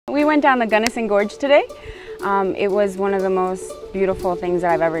went down the Gunnison Gorge today. It was one of the most beautiful things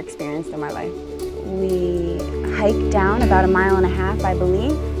that I've ever experienced in my life. We hiked down about 1.5 miles, I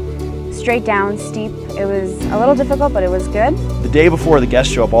believe. Straight down, steep. It was a little difficult, but it was good. The day before the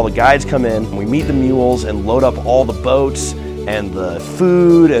guests show up, all the guides come in, and we meet the mules and load up all the boats and the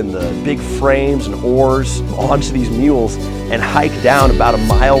food and the big frames and oars onto these mules and hike down about 1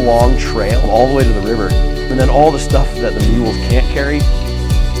 mile-long trail all the way to the river. And then all the stuff that the mules can't carry,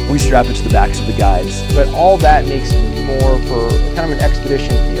 we strap it to the backs of the guides. But all that makes more for kind of an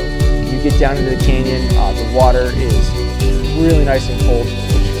expedition feel. You get down into the canyon, the water is really nice and cold,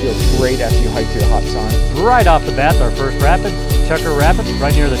 which feels great after you hike through the hot sun. Right off the bat, our first rapid, Chucker Rapids,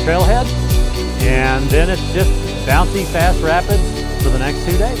 right near the trailhead. And then it's just bouncy, fast rapids for the next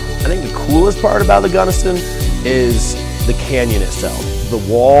 2 days. I think the coolest part about the Gunnison is the canyon itself. The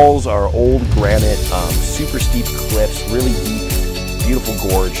walls are old granite, super steep cliffs, really deep, beautiful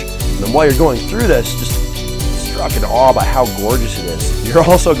gorge. And then while you're going through this, just struck in awe by how gorgeous it is. You're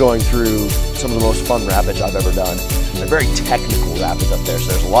also going through some of the most fun rapids I've ever done. And they're very technical rapids up there, so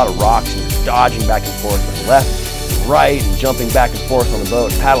there's a lot of rocks and you're dodging back and forth to the left and right and jumping back and forth on the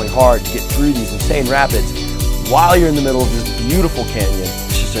boat, paddling hard to get through these insane rapids while you're in the middle of this beautiful canyon.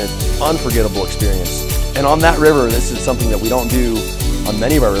 It's just an unforgettable experience. And on that river, this is something that we don't do on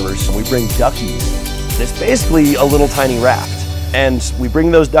many of our rivers, so we bring duckies. It's basically a little tiny raft. And we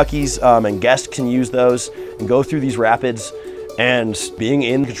bring those duckies and guests can use those and go through these rapids, and being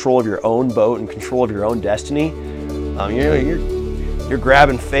in control of your own boat and control of your own destiny, you're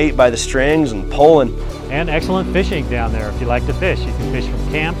grabbing fate by the strings and pulling. And excellent fishing down there. If you like to fish, you can fish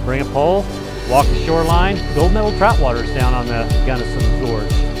from camp, bring a pole, walk the shoreline. Gold medal trout waters down on the Gunnison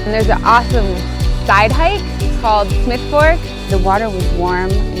Gorge. And there's an awesome side hike called Smith Fork. The water was warm.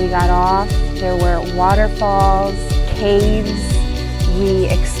 We got off. There were waterfalls, caves. We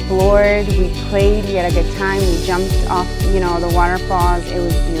explored, we played, we had a good time, we jumped off, the waterfalls. It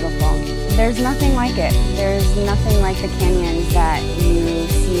was beautiful. There's nothing like it. There's nothing like the canyons that you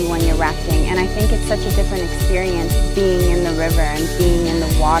see when you're rafting. And I think it's such a different experience being in the river and being in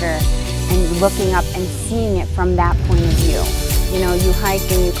the water and looking up and seeing it from that point of view. You hike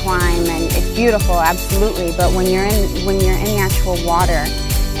and you climb and it's beautiful, absolutely, but when you're in the actual water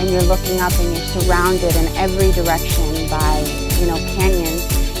and you're looking up and you're surrounded in every direction by canyons,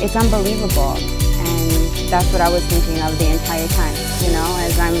 it's unbelievable. And that's what I was thinking of the entire time.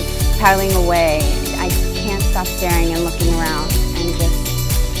 As I'm paddling away, I can't stop staring and looking around and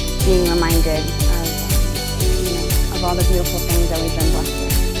just being reminded of all the beautiful things that we've been blessed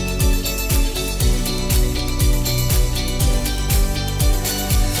with.